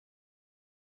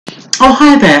Oh,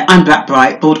 hi there, I'm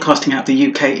Blackbright, broadcasting out of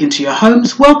the UK into your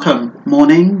homes. Welcome,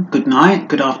 morning, good night,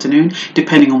 good afternoon,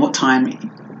 depending on what time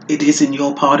it is in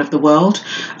your part of the world.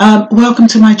 Welcome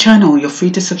to my channel. You're free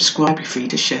to subscribe, you're free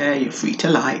to share, you're free to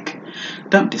like,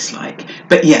 don't dislike.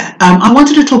 But yeah, I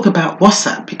wanted to talk about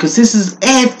WhatsApp because this is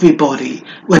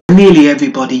nearly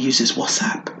everybody uses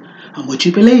WhatsApp. And would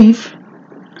you believe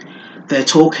they're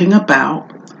talking about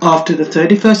after the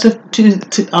 31st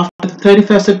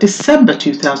of December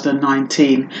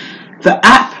 2019, the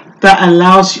app that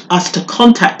allows us to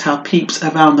contact our peeps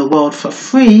around the world for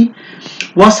free,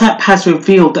 WhatsApp has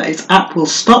revealed that its app will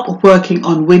stop working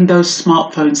on Windows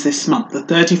smartphones this month, the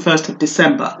 31st of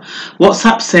December.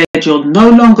 WhatsApp said you'll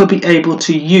no longer be able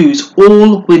to use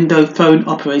all Windows phone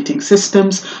operating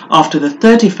systems after the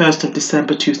 31st of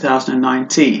December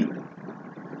 2019.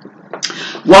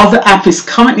 While the app is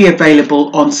currently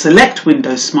available on select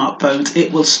Windows smartphones,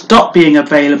 it will stop being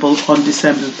available on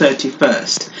December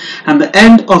 31st. And the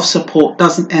end of support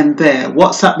doesn't end there.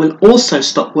 WhatsApp will also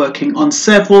stop working on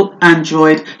several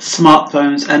Android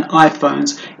smartphones and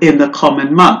iPhones in the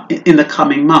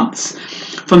coming months.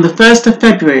 From the 1st of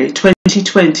February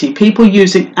 2020, people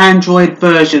using Android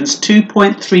versions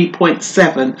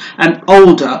 2.3.7 and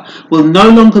older will no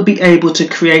longer be able to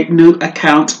create new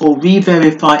accounts or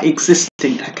re-verify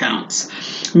existing accounts.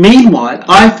 Meanwhile,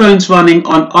 iPhones running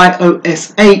on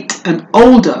iOS 8 and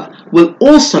older will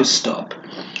also stop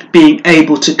being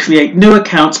able to create new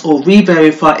accounts or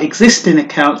re-verify existing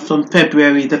accounts from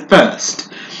February the 1st.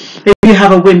 If you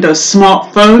have a Windows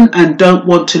smartphone and don't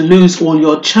want to lose all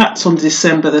your chats on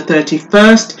December the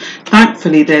 31st,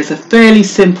 thankfully there's a fairly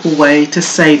simple way to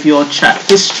save your chat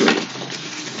history.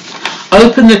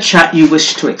 Open the chat you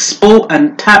wish to export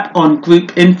and tap on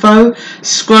Group Info,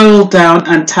 scroll down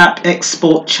and tap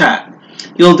Export Chat.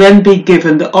 You'll then be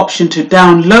given the option to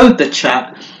download the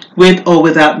chat with or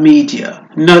without media.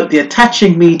 Note the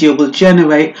attaching media will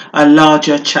generate a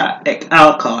larger chat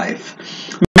archive.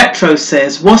 Metro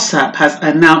says WhatsApp has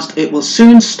announced it will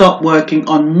soon stop working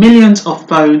on millions of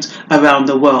phones around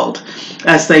the world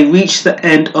as they reach the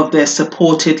end of their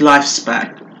supported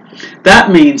lifespan. That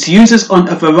means users on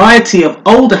a variety of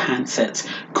older handsets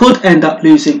could end up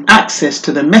losing access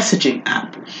to the messaging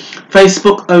app.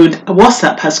 Facebook-owned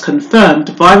WhatsApp has confirmed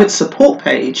via its support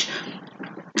page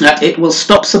that it will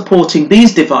stop supporting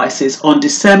these devices on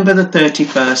December the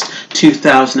 31st,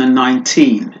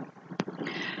 2019.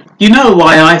 You know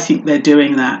why I think they're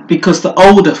doing that? Because on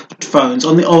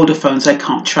the older phones, they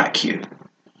can't track you.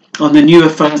 On the newer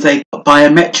phones, they've got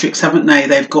biometrics, haven't they?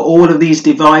 They've got all of these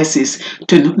devices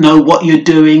to know what you're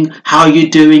doing, how you're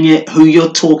doing it, who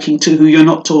you're talking to, who you're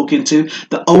not talking to.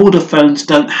 The older phones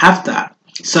don't have that.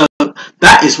 So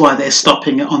that is why they're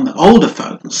stopping it on the older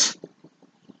phones.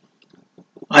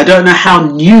 I don't know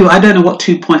how new, I don't know what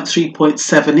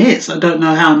 2.3.7 is. I don't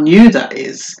know how new that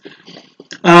is.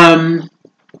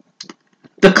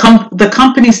 The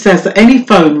company says that any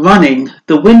phone running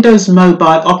the Windows mobile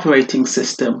operating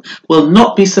system will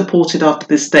not be supported after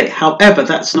this date. However,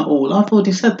 that's not all. I've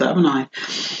already said that, haven't I?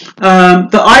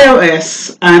 The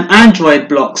iOS and Android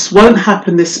blocks won't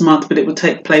happen this month, but it will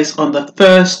take place on the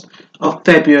 1st of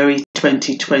February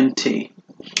 2020.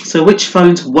 So which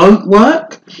phones won't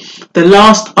work? The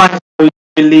last iPhone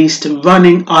released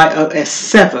running iOS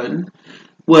 7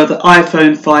 were the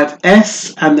iPhone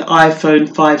 5S and the iPhone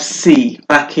 5C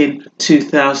back in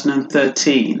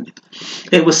 2013.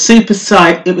 It was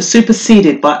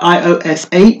superseded by iOS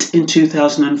 8 in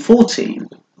 2014.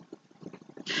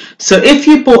 So if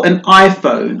you bought an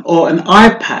iPhone or an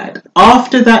iPad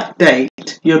after that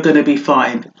date, you're going to be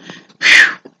fine.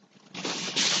 Whew.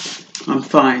 I'm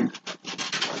fine.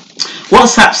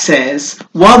 WhatsApp says,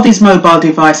 while these mobile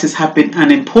devices have been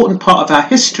an important part of our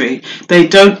history, they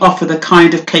don't offer the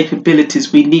kind of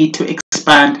capabilities we need to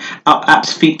expand our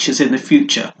app's features in the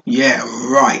future. Yeah,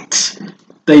 right.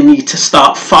 They need to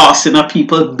start fasting up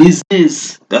people's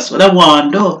business. That's what I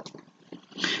want.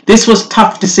 This was a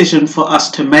tough decision for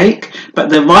us to make, but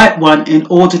the right one in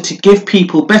order to give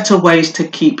people better ways to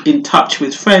keep in touch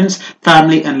with friends,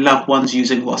 family and loved ones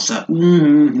using WhatsApp.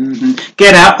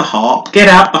 Get out the harp, get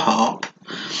out the harp.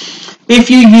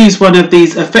 If you use one of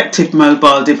these effective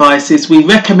mobile devices, we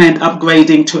recommend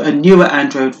upgrading to a newer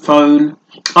Android phone,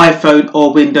 iPhone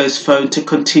or Windows phone to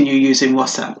continue using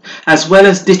WhatsApp. As well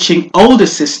as ditching older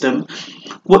systems,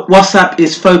 WhatsApp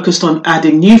is focused on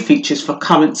adding new features for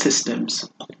current systems.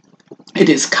 It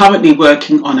is currently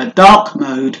working on a dark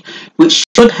mode, which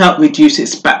should help reduce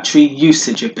its battery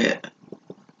usage a bit.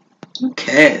 Who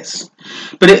cares?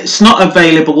 But it's not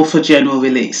available for general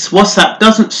release. WhatsApp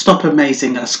doesn't stop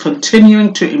amazing us,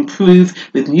 continuing to improve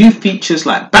with new features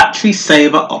like battery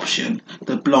saver option.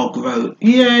 The blog wrote,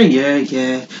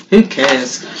 yeah, who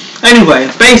cares? Anyway,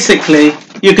 basically,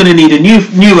 you're going to need a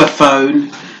newer phone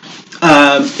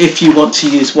if you want to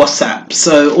use WhatsApp.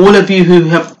 So all of you who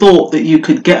have thought that you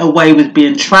could get away with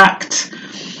being tracked,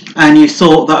 and you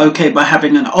thought that, okay, by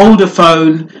having an older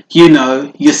phone, you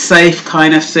know, you're safe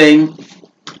kind of thing,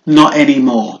 not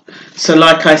anymore. So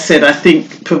like I said, I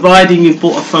think providing you've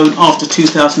bought a phone after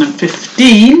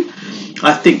 2015,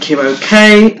 I think you're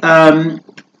okay.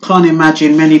 Can't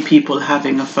imagine many people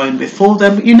having a phone before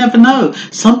then, but you never know.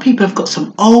 Some people have got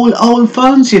some old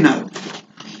phones, you know.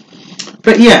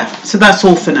 But yeah, so that's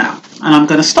all for now. And I'm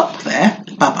going to stop there.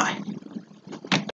 Bye-bye.